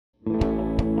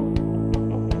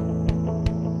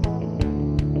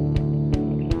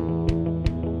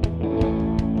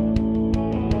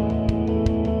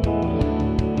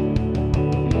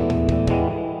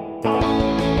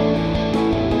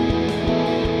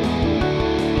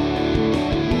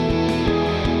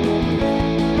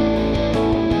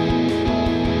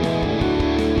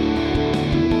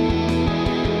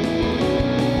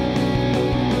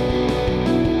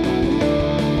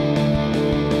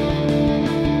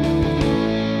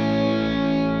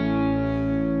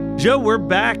Joe, we're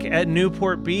back at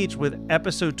Newport Beach with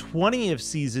episode 20 of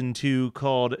season 2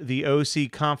 called The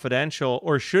OC Confidential,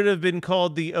 or should have been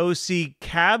called The OC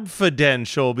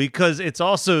Cabfidential because it's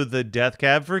also the Death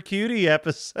Cab for Cutie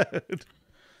episode.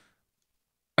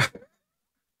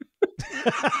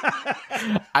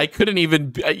 I couldn't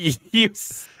even.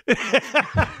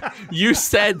 You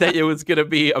said that it was going to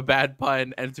be a bad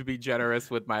pun and to be generous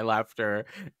with my laughter,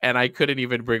 and I couldn't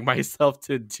even bring myself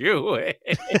to do it.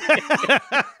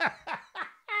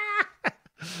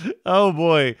 Oh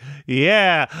boy.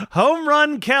 Yeah. Home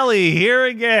run Kelly here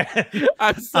again.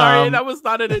 I'm sorry. That was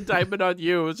not an indictment on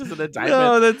you. It was just an indictment.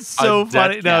 No, that's so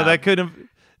funny. No, that could have.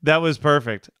 That was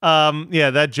perfect. Yeah,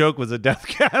 that joke was a death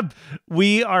cab.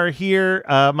 We are here.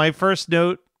 My first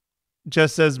note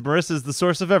just says Marissa is the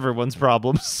source of everyone's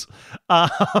problems.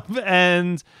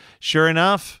 And sure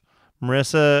enough,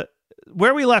 Marissa,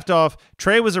 where we left off,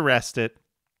 Trey was arrested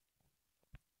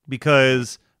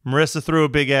because Marissa threw a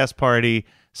big ass party.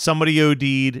 Somebody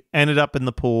OD'd, ended up in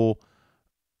the pool.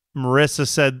 Marissa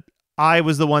said, I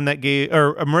was the one that gave,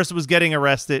 or Marissa was getting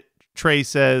arrested. Trey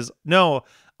says, no,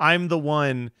 I'm the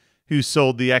one who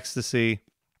sold the ecstasy.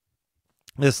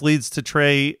 This leads to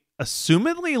Trey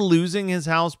assumedly losing his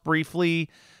house briefly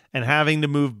and having to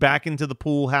move back into the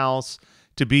pool house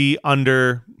to be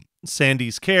under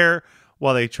Sandy's care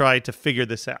while they try to figure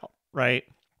this out, right?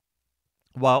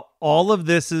 While all of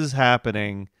this is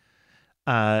happening,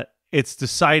 it's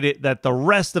decided that the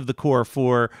rest of the core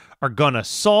four are going to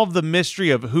solve the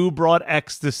mystery of who brought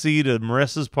ecstasy to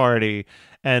Marissa's party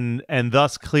and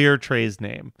thus clear Trey's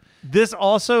name. This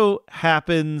also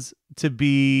happens to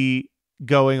be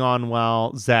going on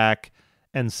while Zach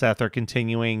and Seth are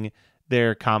continuing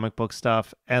their comic book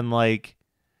stuff. And like,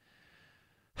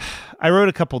 I wrote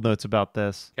a couple notes about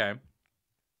this. Okay.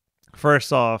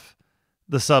 First off,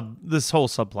 this whole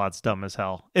subplot's dumb as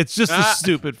hell. It's just a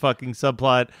stupid fucking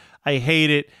subplot. I hate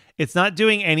it. It's not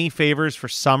doing any favors for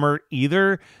Summer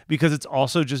either, because it's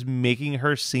also just making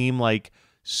her seem like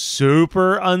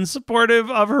super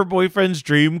unsupportive of her boyfriend's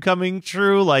dream coming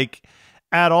true, like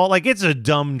at all. Like, it's a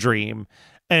dumb dream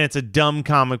and it's a dumb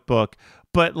comic book.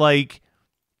 But like,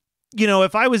 you know,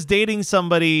 if I was dating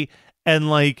somebody and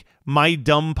like my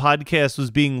dumb podcast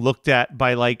was being looked at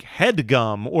by like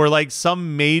HeadGum or like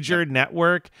some major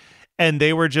network, and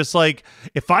they were just like,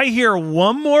 if I hear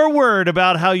one more word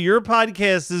about how your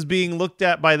podcast is being looked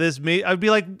at by this, I'd be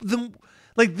like,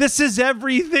 this is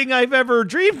everything I've ever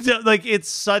dreamed of. Like, it's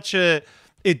such a,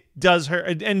 it does her,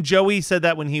 and Joey said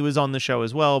that when he was on the show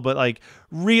as well, but like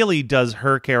really does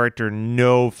her character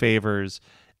no favors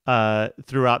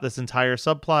throughout this entire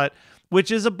subplot, which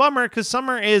is a bummer because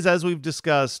Summer is, as we've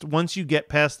discussed, once you get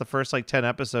past the first like 10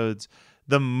 episodes,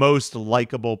 the most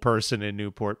likable person in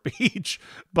Newport Beach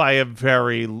by a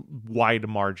very wide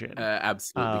margin.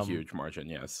 Absolutely huge margin,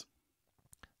 yes.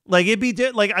 Like,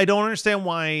 like, I don't understand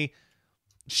why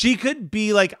she could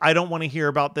be like, I don't want to hear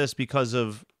about this because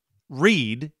of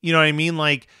Reed. You know what I mean?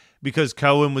 Like, because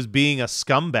Cohen was being a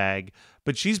scumbag.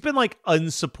 But she's been like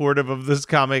unsupportive of this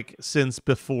comic since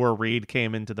before Reed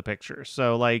came into the picture.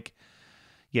 So like,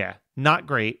 yeah, not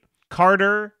great.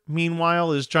 Carter,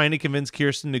 meanwhile, is trying to convince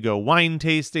Kirsten to go wine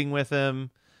tasting with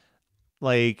him.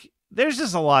 Like, there's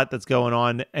just a lot that's going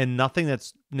on and nothing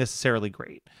that's necessarily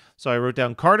great. So I wrote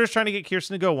down, Carter's trying to get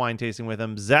Kirsten to go wine tasting with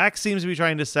him. Zach seems to be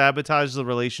trying to sabotage the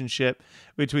relationship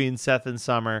between Seth and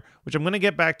Summer, which I'm going to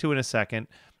get back to in a second.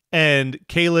 And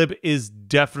Caleb is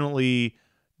definitely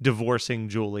divorcing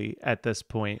Julie at this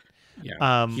point.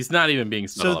 Yeah, he's not even being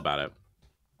subtle about it.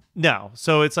 No.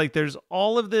 So it's like there's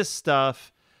all of this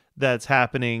stuff that's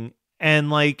happening, and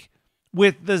like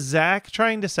with the Zach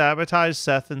trying to sabotage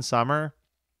Seth and Summer,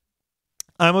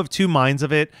 I'm of two minds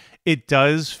of it. It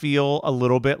does feel a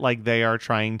little bit like they are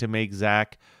trying to make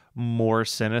Zach more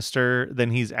sinister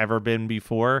than he's ever been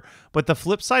before. But the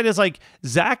flip side is like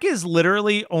Zach is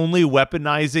literally only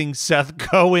weaponizing Seth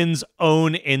Cohen's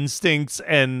own instincts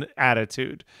and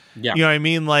attitude. Yeah. You know what I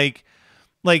mean? Like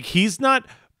he's not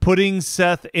putting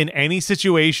Seth in any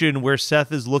situation where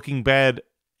Seth is looking bad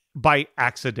by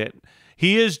accident.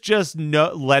 He is just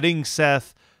letting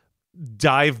Seth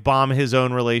dive bomb his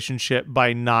own relationship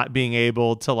by not being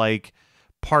able to like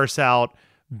parse out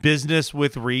business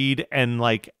with Reed and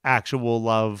like actual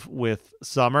love with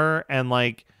Summer. And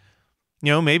like,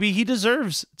 you know, maybe he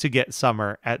deserves to get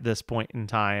Summer at this point in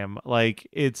time. Like,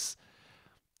 it's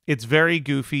very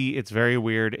goofy, it's very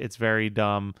weird, it's very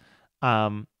dumb.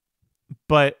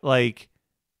 But like,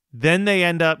 then they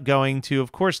end up going to,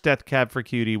 of course, Death Cab for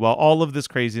Cutie. While all of this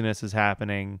craziness is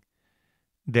happening,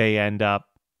 they end up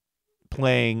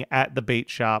playing at the bait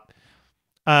shop.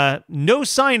 No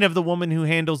sign of the woman who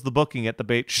handles the booking at the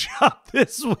bait shop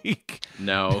this week.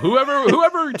 No,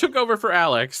 whoever took over for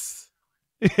Alex.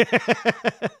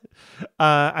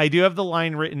 I do have the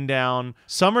line written down.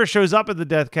 Summer shows up at the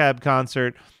Death Cab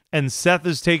concert, and Seth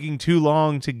is taking too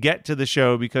long to get to the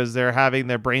show because they're having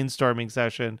their brainstorming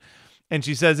session. And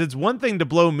she says, it's one thing to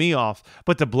blow me off,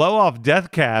 but to blow off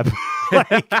Death Cab.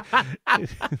 Like,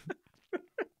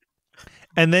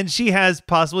 and then she has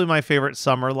possibly my favorite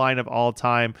Summer line of all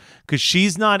time, because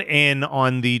she's not in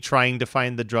on the trying to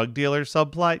find the drug dealer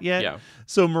subplot yet. Yeah.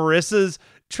 So Marissa's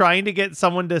trying to get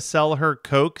someone to sell her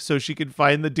coke so she can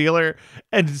find the dealer.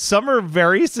 And Summer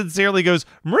very sincerely goes,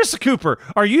 Marissa Cooper,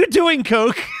 are you doing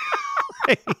coke?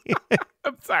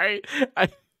 I'm sorry.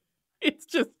 It's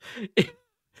just...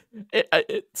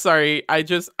 sorry,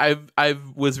 I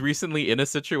was recently in a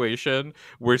situation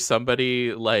where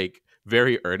somebody like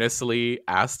very earnestly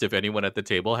asked if anyone at the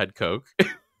table had coke.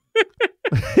 And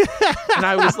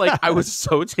I was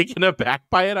so taken aback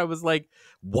by it. I was like,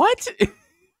 what?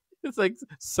 It's like,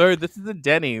 sir, this is a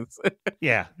Denny's.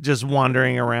 Yeah, just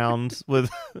wandering around with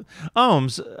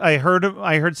Ohms. I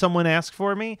heard someone ask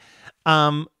for me.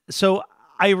 So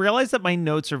I realize that my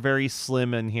notes are very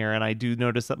slim in here, and I do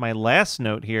notice that my last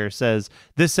note here says,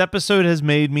 this episode has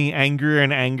made me angrier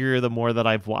and angrier the more that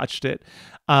I've watched it.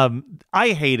 I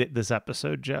hated this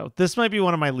episode, Joe. This might be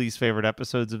one of my least favorite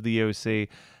episodes of the OC.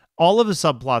 All of the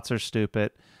subplots are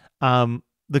stupid.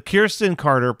 The Kirsten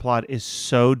Carter plot is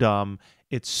so dumb.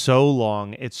 It's so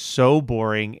long. It's so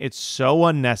boring. It's so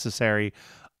unnecessary.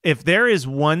 If there is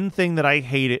one thing that I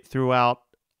hated throughout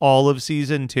all of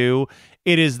season 2,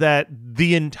 it is that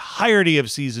the entirety of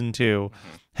season 2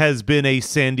 has been a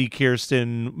Sandy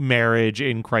Kirsten marriage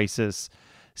in crisis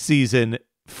season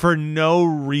for no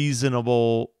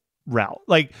reasonable route.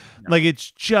 Like it's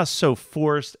just so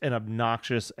forced and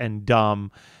obnoxious and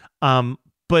dumb.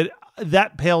 But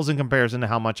that pales in comparison to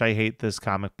how much I hate this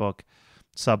comic book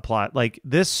subplot. Like,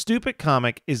 this stupid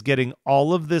comic is getting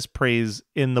all of this praise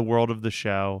in the world of the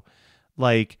show.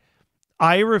 Like,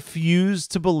 I refuse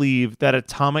to believe that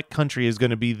Atomic Country is going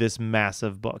to be this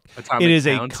massive book. Atomic it is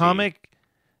County. A comic.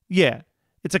 Yeah.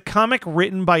 It's a comic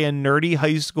written by a nerdy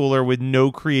high schooler with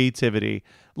no creativity.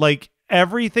 Like,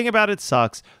 everything about it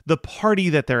sucks. The party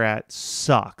that they're at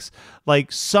sucks.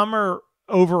 Like, Summer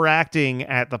overacting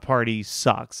at the party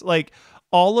sucks. Like,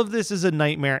 all of this is a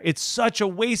nightmare. It's such a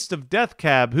waste of Death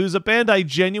Cab, who's a band I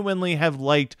genuinely have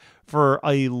liked for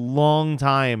a long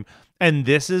time. And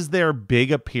this is their big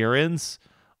appearance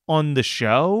on the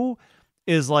show,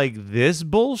 is like this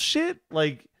bullshit.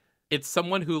 Like, it's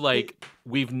someone who like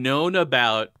we've known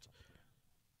about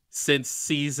since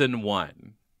season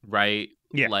 1, right?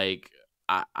 Yeah. Like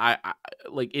I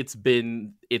like it's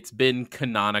been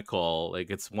canonical. Like,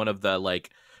 it's one of the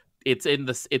like it's in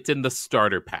the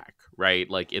starter pack, right?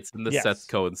 Like, it's in the Seth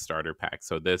Cohen starter pack.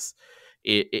 So this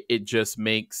it just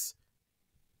makes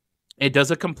it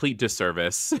does a complete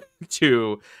disservice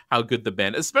to how good the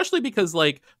band, especially because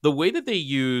like the way that they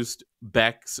used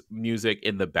Beck's music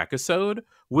in the Beckisode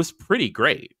was pretty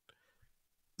great.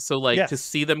 So like to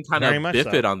see them kind of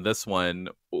biff it on this one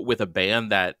with a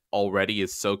band that already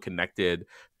is so connected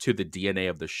to the DNA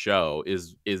of the show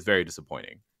is very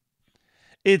disappointing.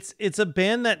 It's a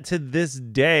band that to this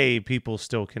day people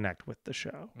still connect with the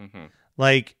show. Mm-hmm.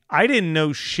 Like, I didn't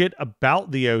know shit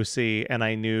about the OC, and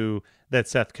I knew that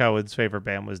Seth Cohen's favorite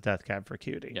band was Death Cab for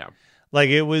Cutie. Yeah. Like,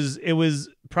 it was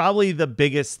probably the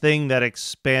biggest thing that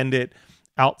expanded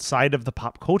outside of the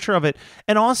pop culture of it.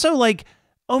 And also, like,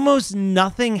 almost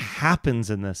nothing happens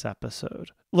in this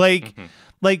episode. Like,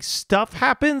 like stuff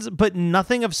happens, but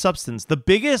nothing of substance. The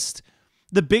biggest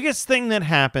thing that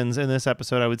happens in this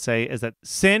episode, I would say, is that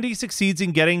Sandy succeeds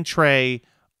in getting Trey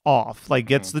off, like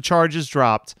gets the charges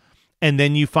dropped. And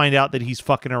then you find out that he's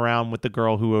fucking around with the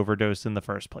girl who overdosed in the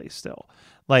first place still.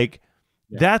 Like,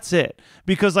 that's it.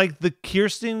 Because, like, the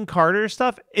Kirsten Carter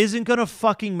stuff isn't going to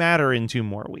fucking matter in 2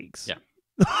 more weeks. Yeah.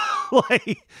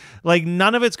 like,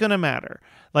 none of it's going to matter.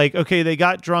 Like, okay, they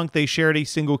got drunk, they shared a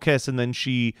single kiss, and then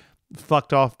she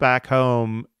fucked off back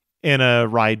home in a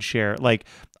ride share. Like,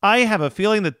 I have a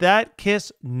feeling that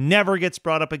kiss never gets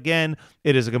brought up again.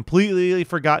 It is a completely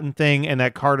forgotten thing, and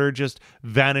that Carter just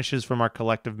vanishes from our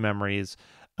collective memories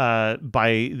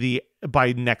by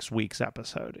next week's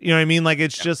episode. You know what I mean? Like,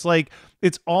 it's just like,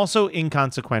 it's also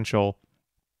inconsequential.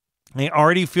 I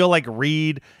already feel like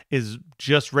Reed is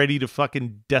just ready to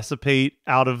fucking dissipate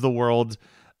out of the world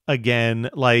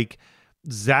again. Like,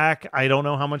 Zach, I don't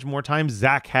know how much more time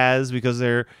Zach has, because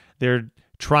they're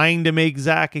trying to make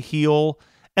Zach a heel.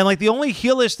 And like the only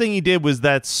heelish thing he did was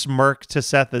that smirk to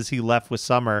Seth as he left with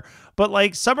Summer. But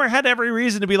like Summer had every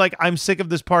reason to be like, I'm sick of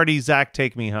this party. Zach,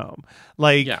 take me home.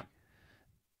 Like, Yeah.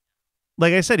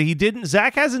 Like I said,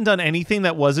 Zach hasn't done anything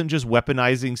that wasn't just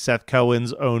weaponizing Seth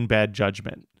Cohen's own bad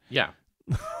judgment. Yeah.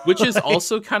 Which is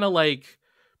also kind of like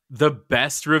the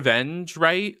best revenge,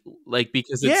 right? Like,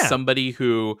 because it's somebody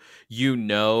who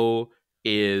cannot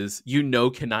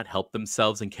help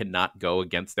themselves and cannot go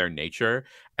against their nature,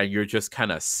 and you're just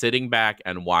kind of sitting back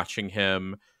and watching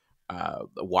him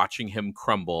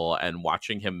crumble and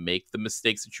watching him make the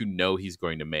mistakes that he's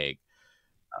going to make.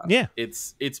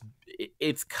 It's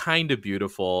kind of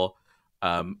beautiful.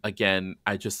 Again,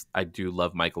 I do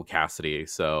love Michael Cassidy,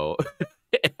 so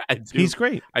he's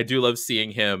great. I do love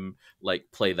seeing him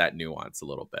like play that nuance a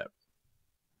little bit.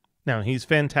 No, he's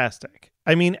fantastic.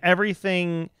 I mean,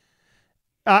 everything.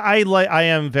 I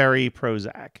am very pro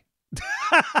Zach.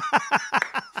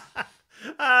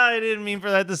 I didn't mean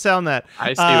for that to sound that.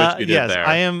 I see what you did there.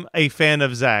 I am a fan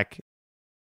of Zach.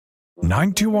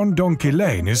 91 Donkey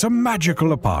Lane is a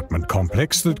magical apartment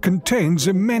complex that contains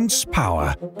immense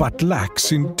power, but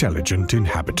lacks intelligent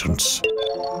inhabitants.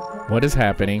 What is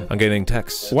happening? I'm getting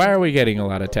texts. Why are we getting a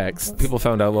lot of texts? People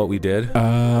found out what we did.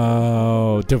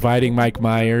 Oh, dividing Mike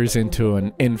Myers into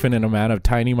an infinite amount of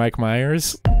tiny Mike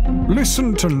Myers?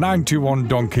 Listen to 91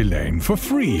 Donkey Lane for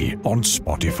free on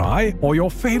Spotify or your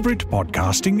favorite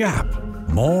podcasting app.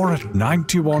 More at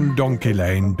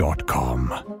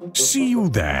 91donkeylane.com. See you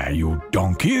there, you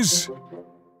donkeys.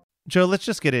 Joe, let's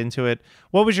just get into it.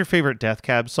 What was your favorite Death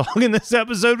Cab song in this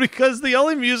episode? Because the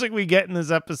only music we get in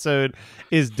this episode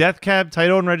is Death Cab,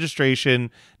 title and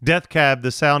registration, Death Cab,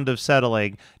 the sound of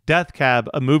settling, Death Cab,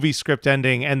 a movie script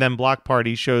ending, and then Block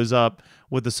Party shows up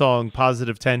with the song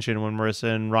Positive Tension when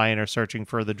Marissa and Ryan are searching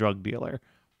for the drug dealer.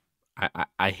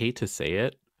 I hate to say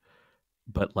it,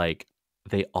 but like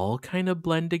they all kind of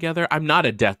blend together. I'm not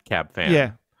a Death Cab fan.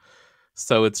 Yeah.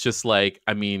 So it's just like,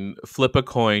 I mean, flip a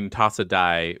coin, toss a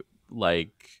die,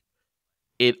 like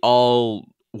it all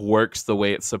works the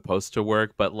way it's supposed to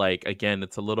work. But like, again,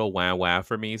 it's a little wah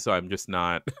for me. So I'm just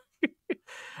not,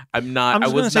 I'm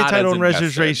just going to say title and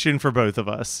registration for both of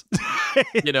us.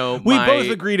 You know, we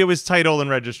both agreed it was title and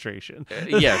registration.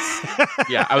 Yes.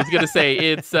 Yeah. I was going to say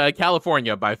it's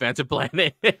California by Phantom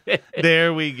Planet.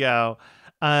 There we go.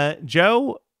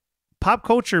 Joe, pop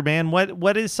culture, man.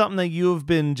 What is something that you have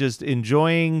been just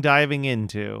enjoying diving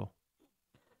into?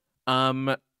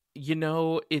 You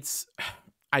know,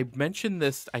 I mentioned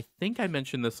this. I think I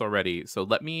mentioned this already. So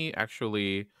let me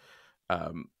actually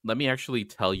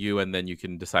tell you, and then you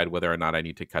can decide whether or not I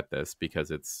need to cut this because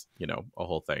it's, you know, a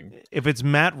whole thing. If it's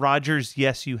Matt Rogers,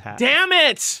 yes, you have. Damn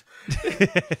it!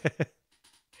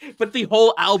 But the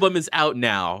whole album is out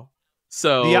now.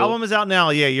 So the album is out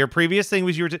now. Yeah, your previous thing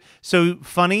was so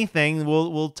funny thing.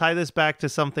 We'll tie this back to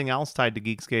something else tied to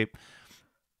Geekscape.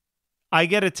 I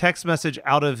get a text message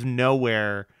out of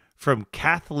nowhere from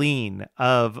Kathleen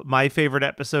of my favorite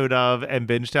episode of and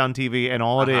Bingetown TV, and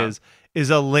all it is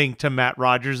a link to Matt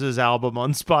Rogers' album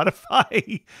on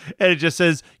Spotify, and it just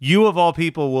says, "You of all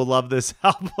people will love this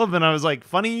album." And I was like,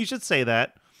 "Funny you should say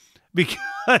that,"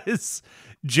 because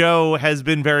Joe has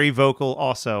been very vocal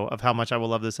also of how much I will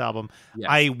love this album. Yes.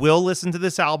 I will listen to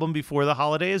this album before the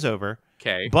holiday is over.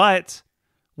 Okay. But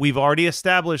we've already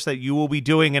established that you will be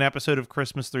doing an episode of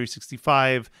Christmas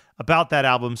 365 about that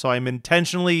album. So I'm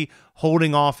intentionally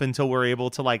holding off until we're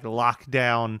able to like lock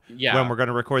down when we're going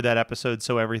to record that episode.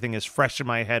 So everything is fresh in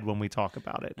my head when we talk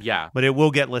about it. Yeah. But it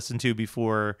will get listened to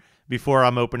before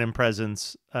I'm opening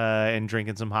presents and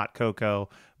drinking some hot cocoa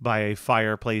by a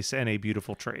fireplace and a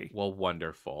beautiful tree. Well,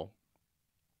 wonderful.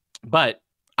 But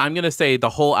I'm going to say the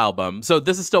whole album. So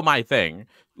this is still my thing.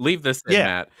 Leave this in,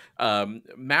 Matt.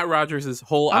 Matt Rogers'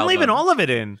 whole album. I'm leaving all of it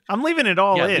in. I'm leaving it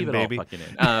all in, leave it baby. All fucking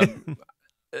in.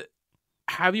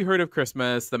 Have you heard of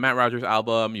Christmas, the Matt Rogers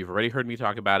album? You've already heard me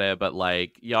talk about it, but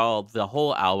like, y'all, the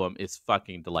whole album is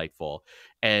fucking delightful.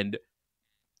 And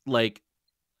like,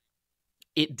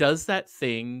 it does that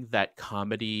thing that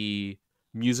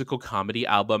musical comedy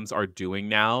albums are doing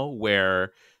now,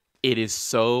 where it is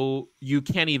so, you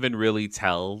can't even really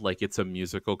tell like it's a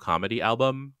musical comedy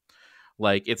album.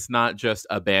 Like, it's not just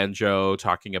a banjo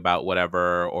talking about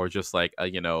whatever, or just like a,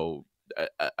 you know,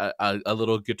 a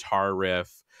little guitar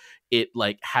riff. It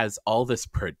like has all this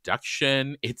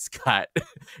production. It's got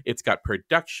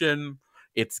production.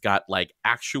 It's got like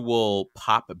actual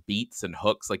pop beats and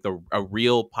hooks. Like a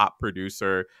real pop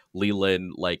producer,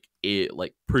 Leland,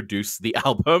 produced the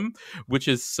album, which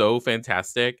is so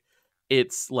fantastic.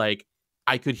 It's like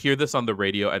I could hear this on the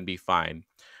radio and be fine.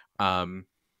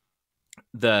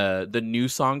 the new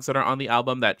songs that are on the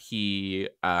album that he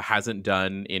hasn't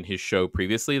done in his show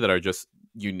previously, that are just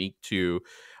unique to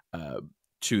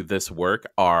this work,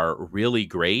 are really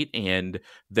great. And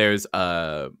there's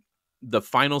the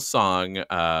final song,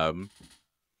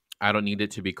 I Don't Need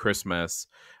It to Be Christmas,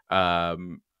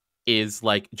 is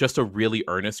like just a really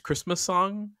earnest Christmas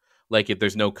song. Like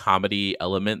there's no comedy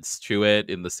elements to it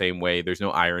in the same way. There's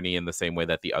no irony in the same way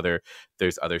that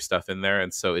there's other stuff in there.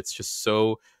 And so it's just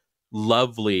so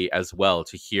lovely as well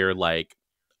to hear like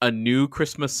a new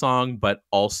Christmas song, but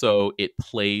also it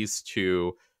plays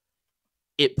to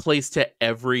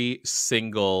every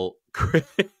single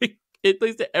it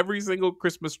plays to every single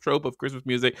Christmas trope of Christmas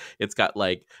music. It's got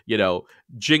like,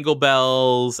 jingle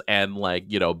bells and like,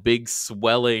 big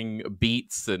swelling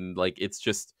beats, and like it's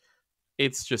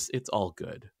all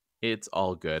good. It's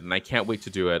all good. And I can't wait to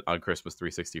do it on Christmas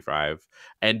 365.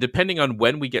 And depending on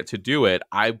when we get to do it,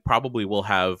 I probably will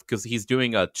have, because he's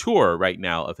doing a tour right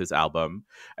now of his album.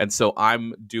 And so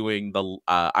I'm doing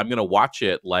I'm going to watch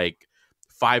it like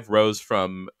 5 rows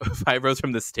from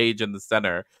the stage in the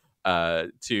center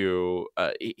to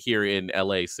here in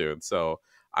LA soon. So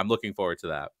I'm looking forward to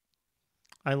that.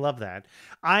 I love that.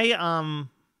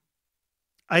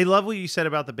 I love what you said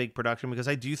about the big production, because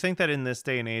I do think that in this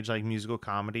day and age, like musical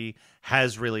comedy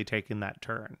has really taken that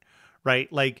turn,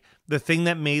 right? Like the thing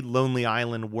that made Lonely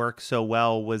Island work so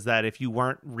well was that if you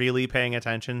weren't really paying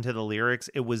attention to the lyrics,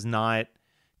 it was not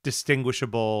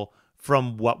distinguishable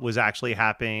from what was actually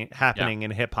happening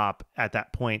in hip hop at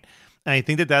that point. And I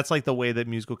think that that's like the way that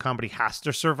musical comedy has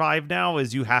to survive now,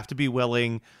 is you have to be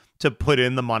willing to put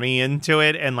in the money into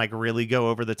it and like really go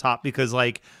over the top, because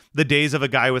like the days of a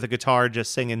guy with a guitar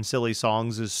just singing silly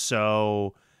songs is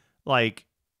so like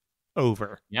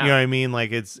over. You know what I mean?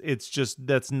 Like it's just,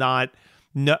 that's not,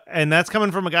 no, and that's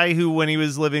coming from a guy who, when he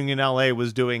was living in LA,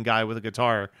 was doing guy with a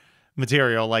guitar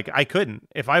material. Like I couldn't,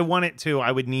 if I wanted to,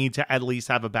 I would need to at least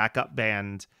have a backup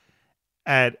band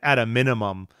at a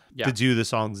minimum to do the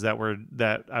songs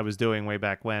that I was doing way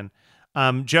back when.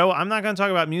 Joe, I'm not going to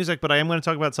talk about music, but I am going to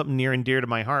talk about something near and dear to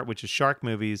my heart, which is shark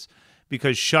movies,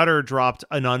 because Shudder dropped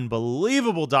an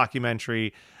unbelievable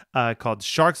documentary called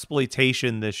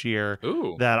Sharksploitation this year.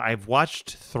 Ooh. That I've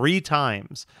watched 3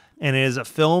 times. And it is a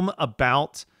film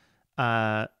about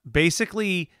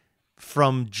basically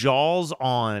from Jaws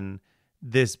on,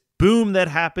 this boom that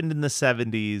happened in the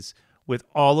 70s with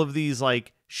all of these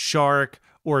like shark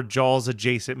or Jaws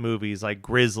adjacent movies like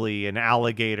Grizzly and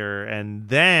Alligator, and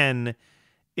then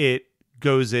it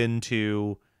goes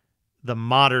into the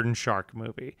modern shark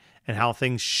movie and how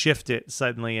things shifted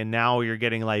suddenly, and now you're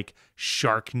getting like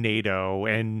Sharknado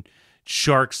and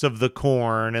Sharks of the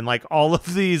Corn and like all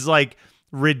of these like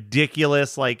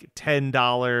ridiculous like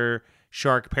 $10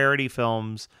 shark parody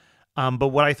films. But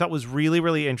what I thought was really,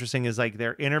 really interesting is like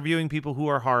they're interviewing people who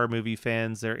are horror movie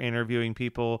fans. They're interviewing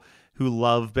people who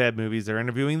love bad movies. They're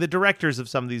interviewing the directors of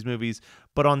some of these movies.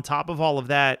 But on top of all of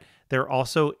that, they're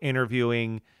also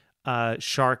interviewing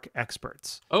shark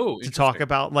experts to talk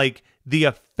about like the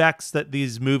effects that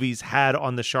these movies had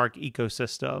on the shark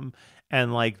ecosystem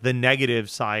and like the negative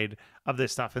side of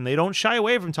this stuff. And they don't shy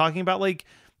away from talking about like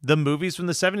the movies from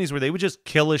the 70s where they would just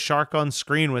kill a shark on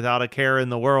screen without a care in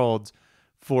the world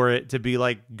for it to be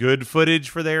like good footage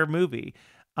for their movie.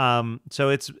 So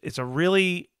it's a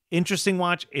really interesting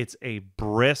watch. It's a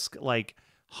brisk like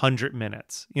 100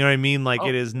 minutes. You know what I mean? Like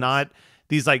it is not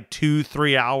these like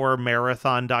 2-3 hour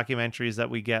marathon documentaries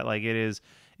that we get. Like it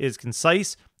is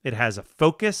concise. It has a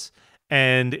focus,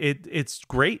 and it's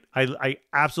great. I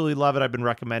absolutely love it. I've been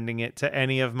recommending it to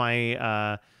any of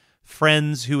my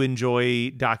friends who enjoy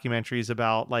documentaries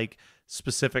about like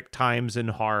specific times in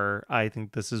horror. I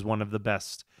think this is one of the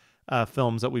best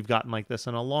films that we've gotten like this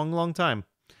in a long, long time.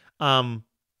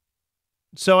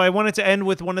 So I wanted to end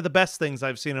with one of the best things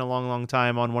I've seen in a long, long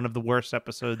time on one of the worst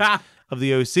episodes of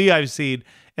the OC I've seen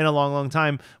in a long, long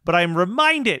time. But I'm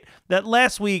reminded that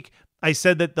last week I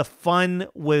said that the fun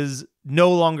was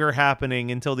no longer happening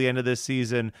until the end of this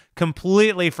season,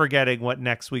 completely forgetting what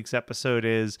next week's episode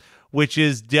is, which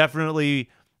is definitely,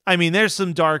 I mean, there's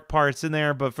some dark parts in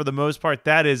there, but for the most part,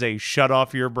 that is a shut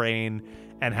off your brain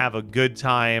and have a good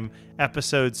time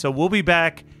episode. So we'll be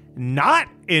back not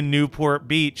in Newport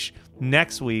Beach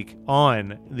next week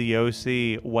on the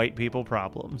OC White People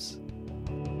Problems.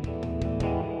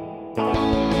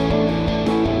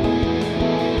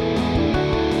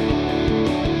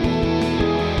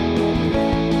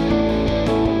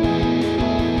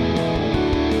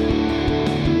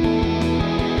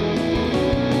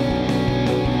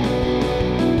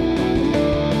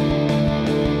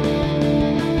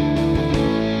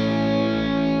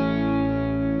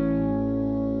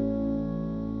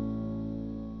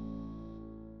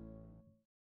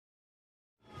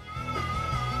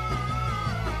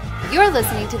 You're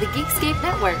listening to the Geekscape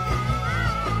Network.